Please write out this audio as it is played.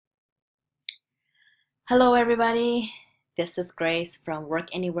Hello everybody, this is Grace from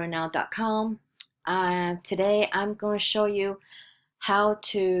workanywherenow.com. Today I'm going to show you how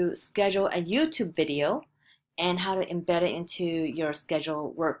to schedule a YouTube video and how to embed it into your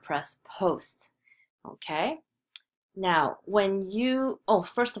scheduled WordPress post. Okay, now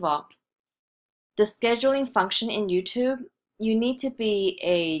first of all, the scheduling function in YouTube, you need to be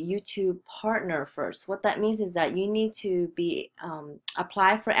a YouTube partner first. What that means is that you need to be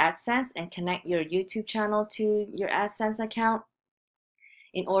apply for AdSense and connect your YouTube channel to your AdSense account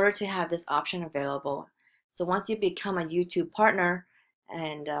in order to have this option available. So once you become a YouTube partner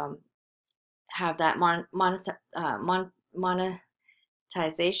and have that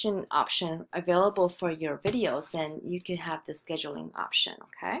monetization option available for your videos, then you can have the scheduling option.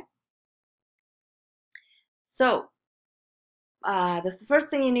 Okay. So the first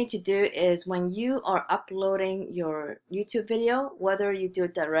thing you need to do is when you are uploading your YouTube video, whether you do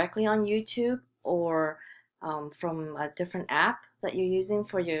it directly on YouTube or from a different app that you're using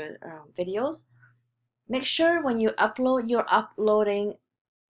for your videos, make sure when you upload, you're uploading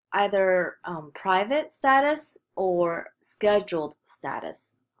either private status or scheduled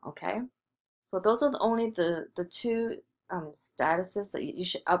status. Okay, so those are only the two statuses that you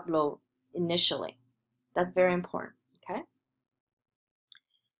should upload initially. That's very important. Okay.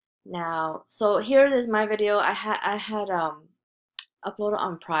 Now, so here is my video. I had uploaded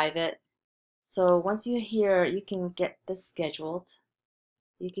on private. So once you're here, you can get this scheduled.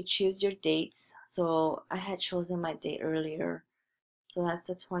 You could choose your dates. So I had chosen my date earlier. So that's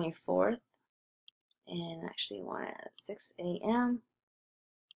the 24th. And actually I want it at 6 a.m.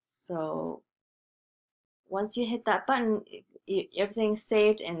 So once you hit that button, everything's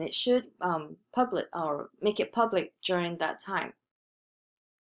saved and it should public or make it public during that time.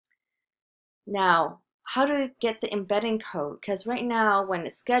 Now, how to get the embedding code? Because right now, when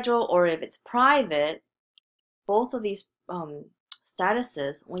it's scheduled or if it's private, both of these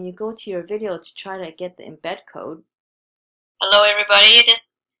statuses, when you go to your video to try to get the embed code, Hello everybody,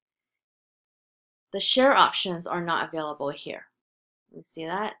 the share options are not available here. You see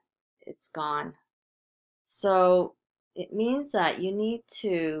that? It's gone. So it means that you need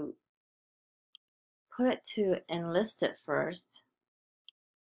to put it to enlisted first.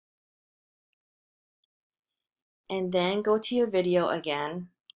 And then go to your video again.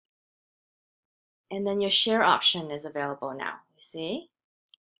 And then your share option is available now, you see?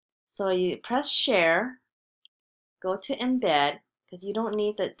 So you press share, go to embed, because you don't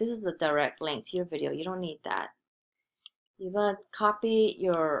need that. This is the direct link to your video. You don't need that. You're going to copy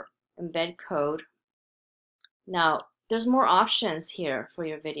your embed code. Now, there's more options here for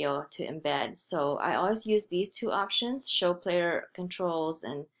your video to embed. So I always use these two options, show player controls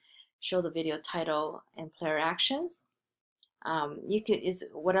and show the video title and player actions. You could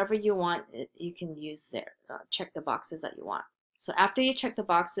whatever you want, you can use there. Check the boxes that you want. So after you check the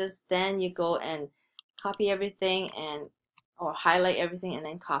boxes, then you go and copy everything or highlight everything and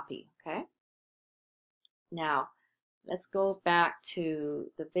then copy. Okay. Now let's go back to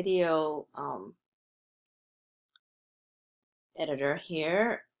the video editor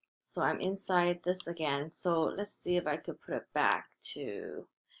here. So I'm inside this again. So let's see if I could put it back to.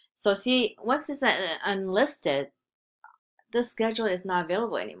 So see, once it's unlisted, the schedule is not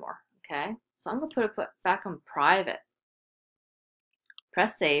available anymore. Okay, so I'm going to put it back on private.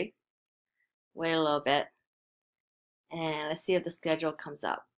 Press save, wait a little bit, and let's see if the schedule comes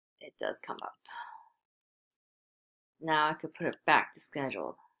up. It does come up. Now I could put it back to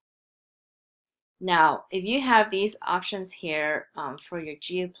scheduled. Now, if you have these options here for your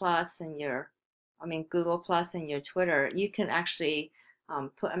G Plus and Google Plus and your Twitter, you can actually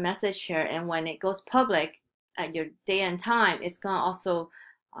put a message here, and when it goes public at your date and time, it's going to also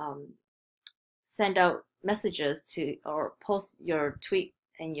send out messages to or post your tweet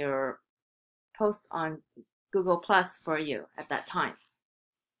and your post on Google Plus for you at that time.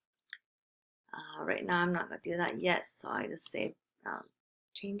 Right now I'm not going to do that yet, so I just save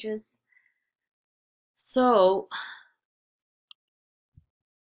changes. So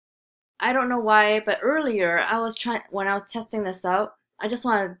I don't know why, but earlier when I was testing this out, I just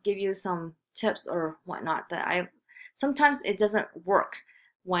want to give you some tips or whatnot that sometimes it doesn't work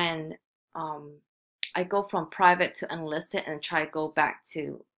when I go from private to unlisted and try to go back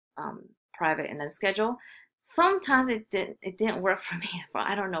to private and then schedule. Sometimes it didn't work for me for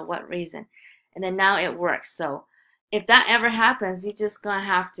I don't know what reason, and then now it works. So if that ever happens, you're just gonna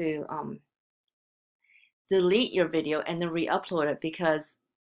have to delete your video and then re-upload it, because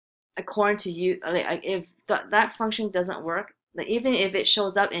according to you, if that function doesn't work, like even if it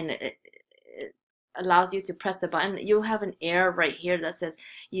shows up and allows you to press the button, you'll have an error right here that says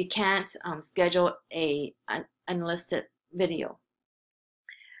you can't schedule an unlisted video.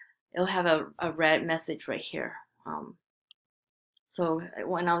 It'll have a red message right here. So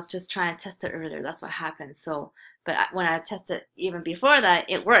when I was just trying to test it earlier, that's what happened. So, but when I tested even before that,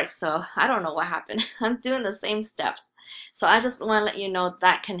 it works. So I don't know what happened. I'm doing the same steps. So I just want to let you know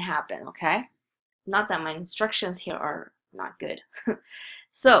that can happen, okay? Not that my instructions here are not good.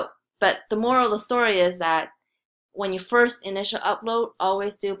 So, but the moral of the story is that when you first initial upload,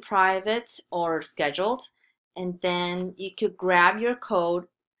 always do private or scheduled, and then you could grab your code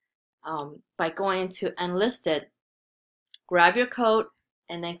by going to unlisted, grab your code,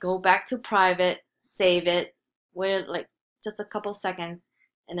 and then go back to private, save it, wait like just a couple seconds,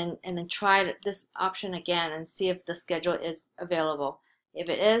 and then try this option again and see if the schedule is available. If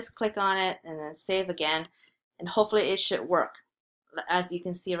it is, click on it and then save again, and hopefully it should work. As you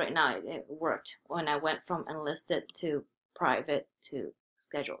can see right now, it worked when I went from unlisted to private to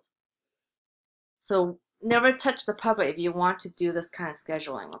scheduled. So never touch the public if you want to do this kind of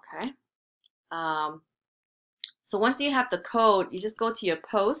scheduling, okay? So once you have the code, you just go to your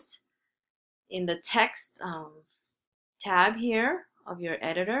post in the text tab here of your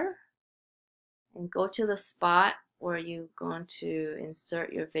editor and go to the spot where you're going to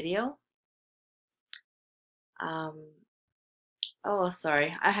insert your video. Oh,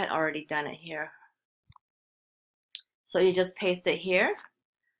 sorry, I had already done it here. So you just paste it here.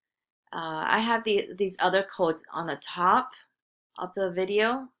 I have these other codes on the top of the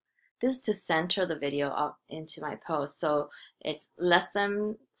video. This is to center the video up into my post. So it's >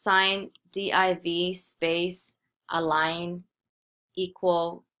 div space align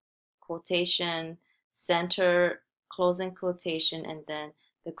equal quotation center closing quotation and then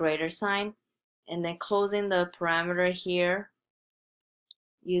the greater sign, and then closing the parameter here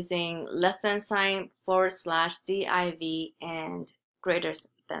using > div and greater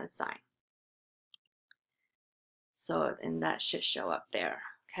than sign. So, and that should show up there.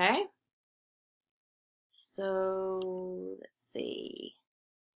 Okay, so let's see.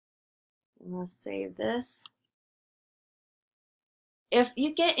 I'm gonna save this. If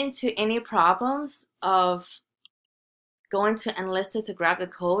you get into any problems of going to unlisted to grab the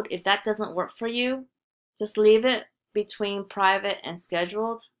code, if that doesn't work for you, just leave it between private and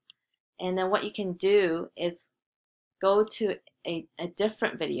scheduled. And then what you can do is go to a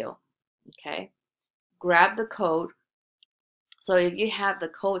different video, okay? Grab the code. So if you have the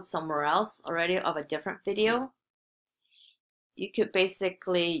code somewhere else already of a different video, you could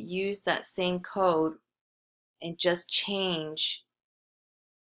basically use that same code and just change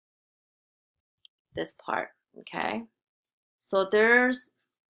this part, okay? So there's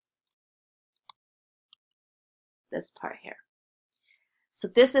this part here. So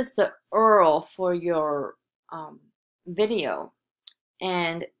this is the URL for your video,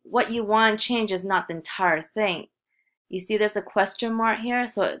 and what you want to change is not the entire thing. You see there's a question mark here,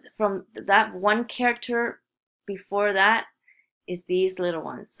 so from that one character before that is these little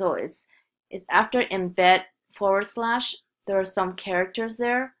ones. So it's after embed / there are some characters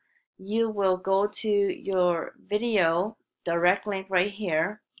there. You will go to your video direct link right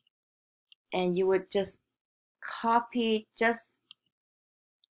here, and you would just copy just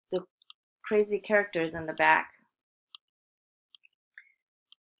the crazy characters in the back.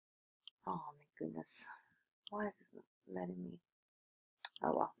 Oh my goodness, why is this not letting me?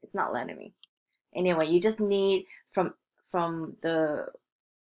 Oh well, it's not letting me. Anyway, you just need from the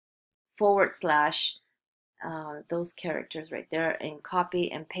 / those characters right there, and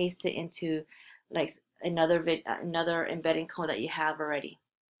copy and paste it into like another embedding code that you have already.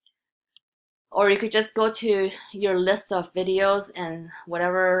 Or you could just go to your list of videos and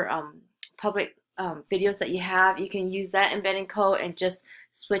whatever public videos that you have, you can use that embedding code and just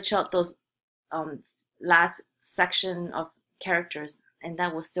switch out those last section of characters, and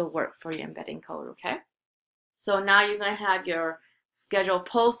that will still work for your embedding code, okay? So now you're going to have your scheduled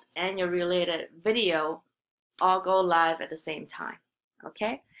post and your related video all go live at the same time,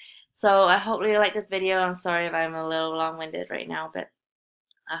 okay? So I hope you like this video. I'm sorry if I'm a little long-winded right now, but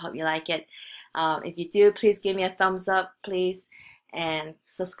I hope you like it. If you do, please give me a thumbs up, please, and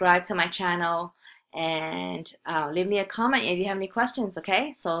subscribe to my channel, and leave me a comment if you have any questions,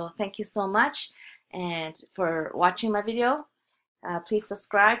 okay? So thank you so much and for watching my video. Please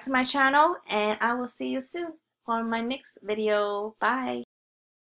subscribe to my channel, and I will see you soon for my next video. Bye.